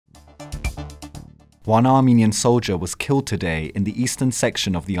One Armenian soldier was killed today in the eastern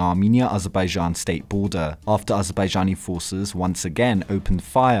section of the Armenia-Azerbaijan state border after Azerbaijani forces once again opened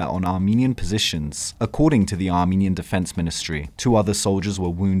fire on Armenian positions, according to the Armenian Defense Ministry. 2 other soldiers were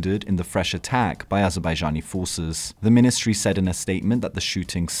wounded in the fresh attack by Azerbaijani forces. The ministry said in a statement that the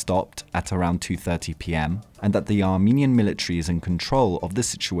shooting stopped at around 2:30 p.m. and that the Armenian military is in control of the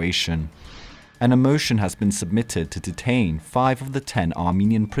situation. An motion has been submitted to detain 5 of the 10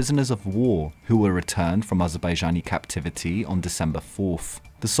 Armenian prisoners of war who were returned from Azerbaijani captivity on December 4th.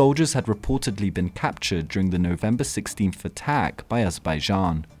 The soldiers had reportedly been captured during the November 16th attack by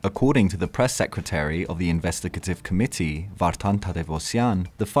Azerbaijan. According to the press secretary of the investigative committee, Vartan Tadevosyan,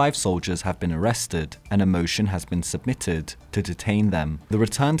 the 5 soldiers have been arrested and a motion has been submitted to detain them. The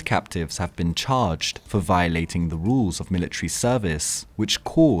returned captives have been charged for violating the rules of military service, which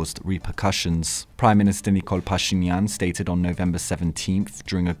caused repercussions. Prime Minister Nikol Pashinyan stated on November 17th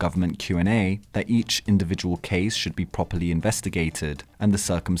during a government Q&A that each individual case should be properly investigated and the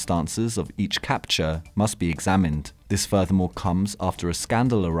circumstances of each capture must be examined. This furthermore comes after a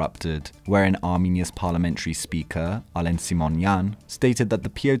scandal erupted wherein Armenia's parliamentary speaker, Alen Simonyan, stated that the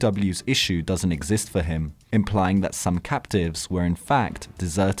POWs issue doesn't exist for him, implying that some captives were in fact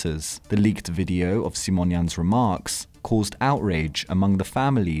deserters. The leaked video of Simonyan's remarks caused outrage among the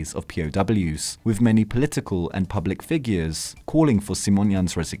families of POWs, with many political and public figures calling for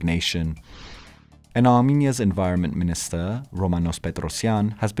Simonyan's resignation. And Armenia's Environment Minister, Romanos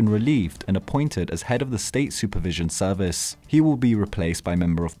Petrosyan, has been relieved and appointed as head of the State Supervision Service. He will be replaced by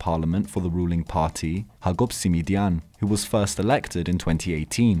Member of Parliament for the ruling party, Hagop Simidyan, who was first elected in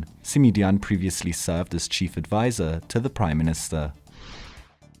 2018. Simidyan previously served as chief advisor to the Prime Minister.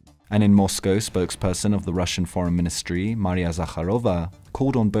 And in Moscow, spokesperson of the Russian Foreign Ministry, Maria Zakharova,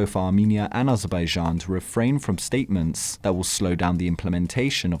 called on both Armenia and Azerbaijan to refrain from statements that will slow down the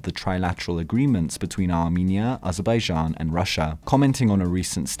implementation of the trilateral agreements between Armenia, Azerbaijan and Russia. Commenting on a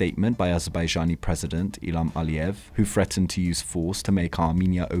recent statement by Azerbaijani President Ilham Aliyev, who threatened to use force to make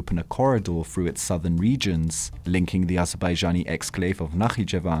Armenia open a corridor through its southern regions, linking the Azerbaijani exclave of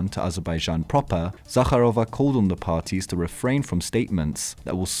Nakhichevan to Azerbaijan proper, Zakharova called on the parties to refrain from statements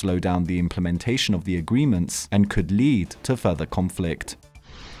that will slow down the implementation of the agreements and could lead to further conflict.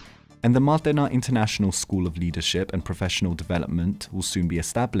 And the Mardena International School of Leadership and Professional Development will soon be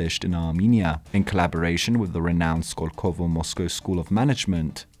established in Armenia, in collaboration with the renowned Skolkovo Moscow School of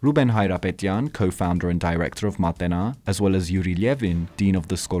Management. Ruben Hayrapetyan, co-founder and director of Mardena, as well as Yuri Levin, dean of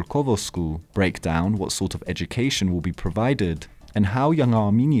the Skolkovo School, break down what sort of education will be provided and how young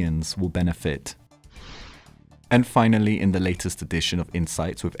Armenians will benefit. And finally, in the latest edition of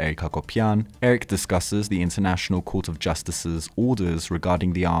Insights with Eric Hakopian, Eric discusses the International Court of Justice's orders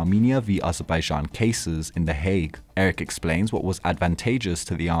regarding the Armenia v Azerbaijan cases in The Hague. Eric explains what was advantageous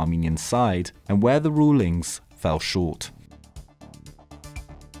to the Armenian side and where the rulings fell short.